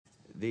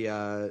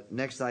The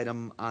next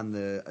item on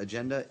the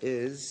agenda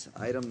is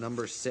item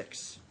number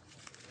 6,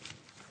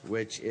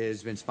 which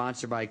has been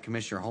sponsored by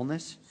Commissioner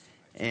Holness,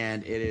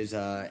 and it is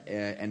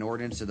an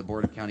ordinance of the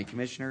Board of County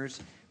Commissioners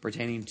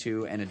pertaining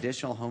to an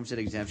additional homestead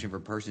exemption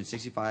for persons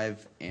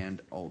 65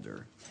 and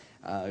older.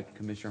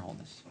 Commissioner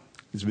Holness.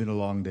 It's been a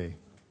long day.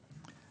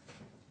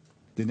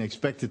 Didn't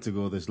expect it to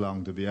go this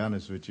long, to be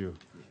honest with you,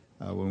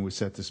 when we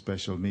set the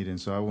special meeting,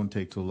 so I won't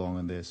take too long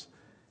on this.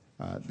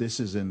 This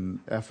is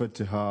an effort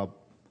to help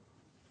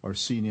our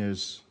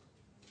seniors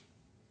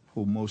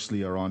who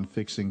mostly are on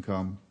fixed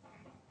income,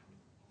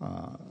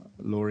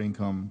 lower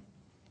income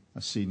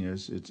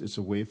seniors. It's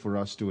a way for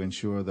us to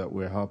ensure that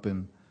we're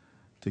helping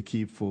to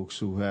keep folks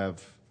who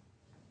have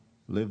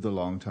lived a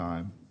long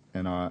time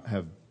and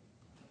have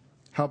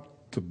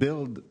helped to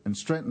build and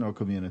strengthen our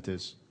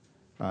communities,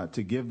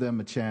 to give them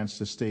a chance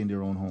to stay in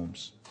their own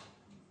homes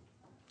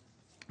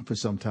for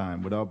some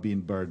time without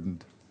being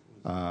burdened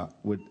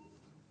with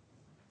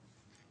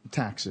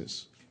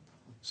taxes.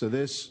 So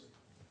this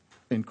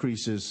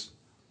increases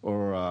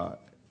our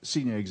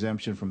senior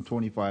exemption from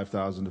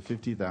 $25,000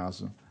 to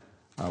 $50,000,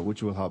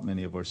 which will help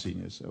many of our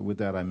seniors. With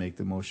that, I make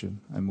the motion.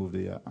 I move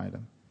the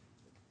item.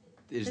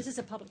 This is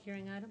a public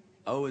hearing item?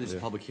 Oh, it is a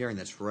public hearing.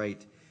 That's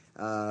right.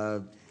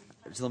 So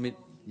let me,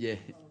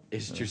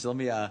 it's true. So let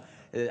me,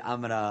 I'm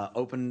going to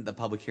open the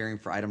public hearing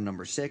for item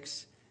number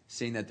 6.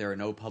 Seeing that there are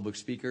no public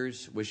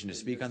speakers wishing to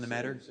speak on the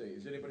matter.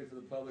 Is anybody from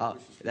the public wish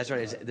to speak? That's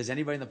right. Does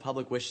anybody in the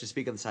public wish to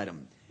speak on this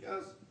item?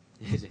 Yes.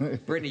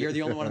 Brittany, you're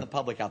the only one in the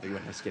public out there.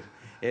 Just kidding.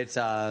 It's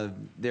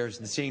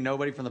there's seeing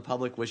nobody from the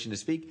public wishing to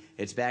speak.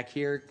 It's back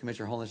here.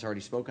 Commissioner Holness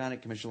already spoke on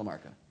it. Commissioner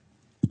LaMarca.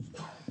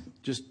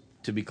 Just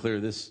to be clear,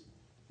 this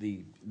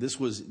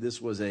was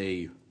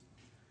an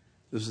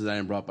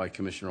item brought by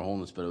Commissioner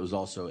Holness, but it was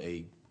also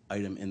a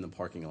item in the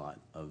parking lot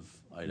of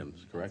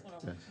items, correct?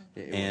 Yes.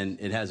 And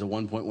it has a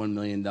 $1.1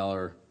 million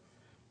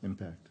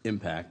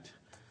impact.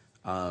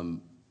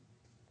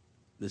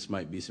 This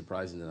might be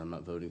surprising that I'm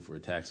not voting for a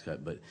tax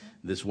cut, but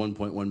this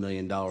 $1.1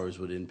 million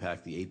would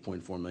impact the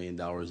 $8.4 million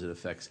that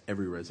affects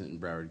every resident in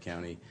Broward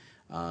County.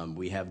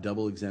 We have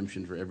double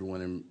exemption for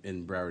everyone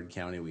in Broward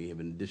County. We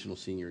have an additional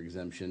senior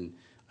exemption.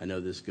 I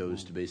know this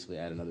goes to basically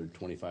add another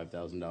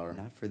 $25,000.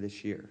 Not for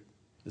this year.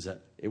 Is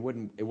that? It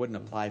wouldn't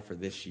apply for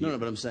this year. No,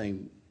 but I'm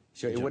saying.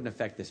 So it wouldn't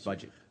affect this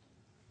budget.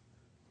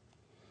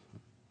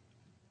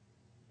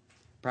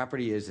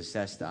 Property is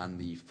assessed on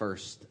the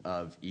first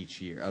of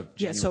each year.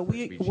 So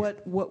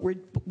what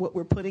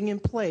we're putting in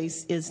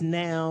place is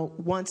now,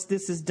 once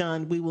this is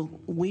done,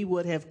 we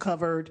would have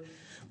covered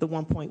the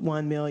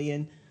 1.1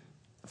 million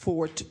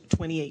for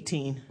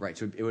 2018. Right.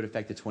 So it would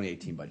affect the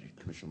 2018 budget,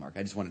 Commissioner Mark.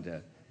 I just wanted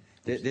to.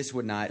 This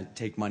would not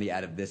take money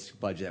out of this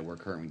budget that we're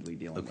currently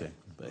dealing with. Okay.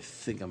 But I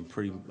think I'm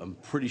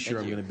pretty sure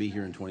I'm going to be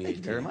here in 2018. Thank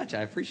you very much.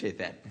 I appreciate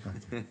that.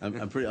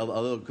 I'm pretty.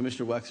 Although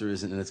Commissioner Wexler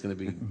isn't, and it's going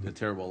to be a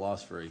terrible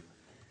loss for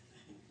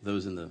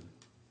those in the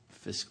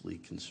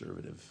fiscally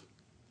conservative.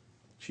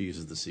 She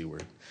uses the C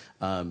word.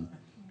 I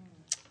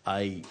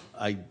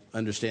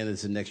understand that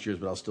it's in next year's,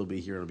 but I'll still be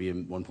here. It'll be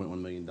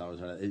 $1.1 million.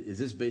 Is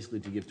this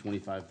basically to give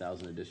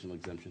 $25,000 additional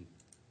exemption?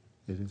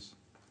 It is.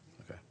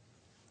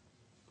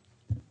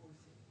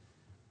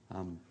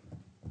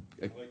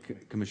 Okay.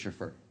 Commissioner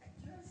Furr.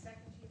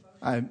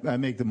 I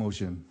make the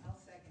motion. I'll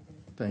second it.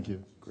 Thank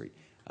you. Great.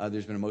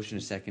 There's been a motion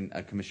to second.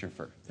 Commissioner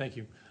Furr. Thank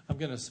you. I'm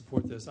going to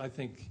support this. I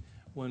think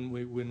when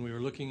we were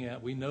looking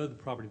at, we know the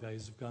property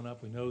values have gone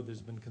up. We know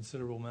there's been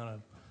considerable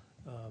amount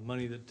of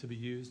money to be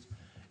used.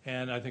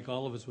 And I think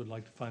all of us would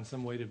like to find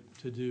some way to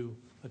do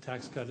a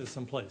tax cut at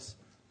some place.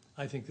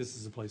 I think this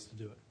is a place to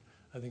do it.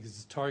 I think this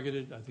is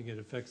targeted. I think it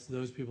affects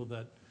those people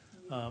that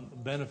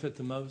benefit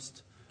the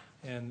most.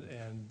 And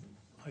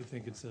I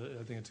think it's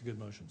a good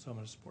motion, so I'm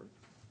going to support it.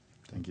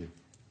 Thank you.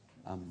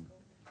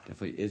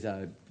 Definitely. Is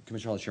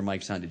Commissioner Hollis, your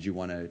mic's on. Did you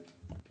want to?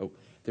 Oh,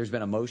 there's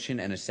been a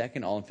motion and a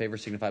second. All in favor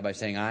signify by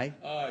saying aye.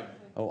 Aye.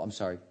 Oh, I'm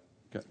sorry.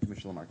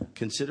 Commissioner LaMarca.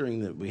 Considering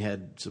that we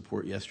had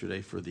support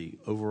yesterday for the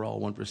overall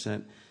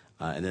 1%,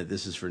 and that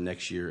this is for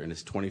next year, and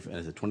it's a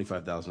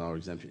 $25,000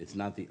 exemption, it's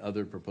not the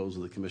other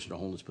proposal that Commissioner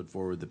Holness put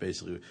forward that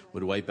basically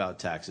would wipe out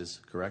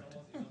taxes, correct?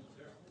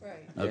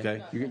 Right.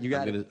 Okay. You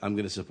got it. I'm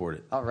going to support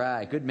it. All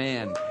right. Good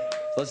man.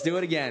 Let's do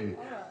it again.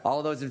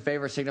 All those in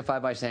favor signify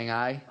by saying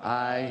aye.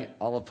 Aye.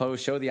 All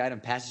opposed, show the item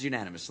passes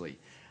unanimously.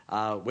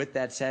 With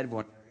that said,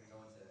 we're going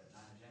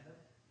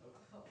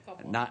to go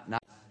into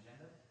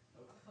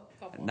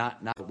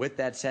non-agenda. With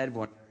that said,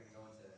 we're